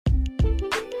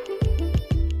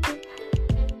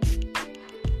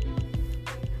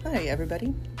Hi,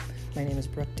 everybody. My name is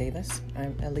Brooke Davis.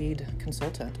 I'm a lead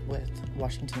consultant with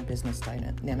Washington Business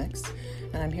Dynamics,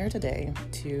 and I'm here today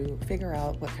to figure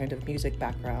out what kind of music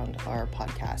background our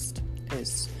podcast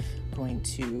is going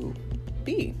to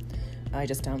be. I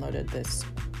just downloaded this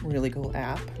really cool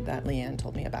app that Leanne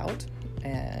told me about,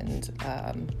 and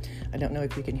I don't know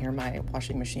if you can hear my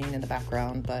washing machine in the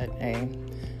background, but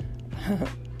and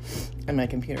my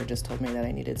computer just told me that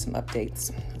I needed some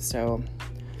updates. So,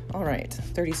 all right,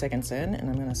 30 seconds in, and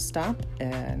I'm going to stop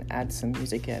and add some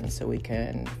music in so we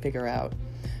can figure out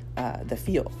the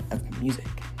feel of music.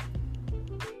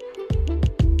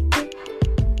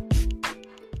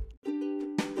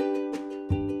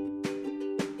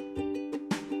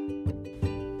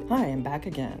 Hi, I'm back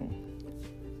again.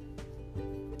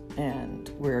 And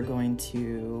we're going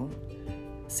to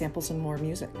sample some more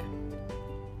music.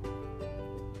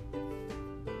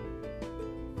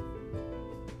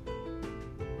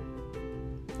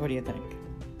 What do you think?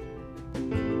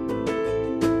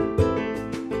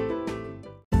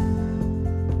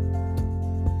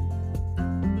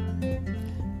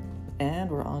 And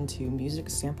we're on to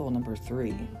music sample number 3.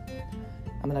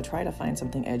 I'm going to try to find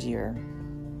something edgier.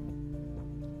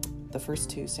 The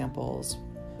first 2 samples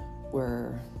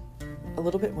were a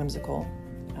little bit whimsical,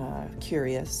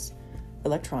 curious,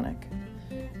 electronic.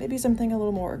 Maybe something a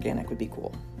little more organic would be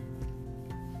cool.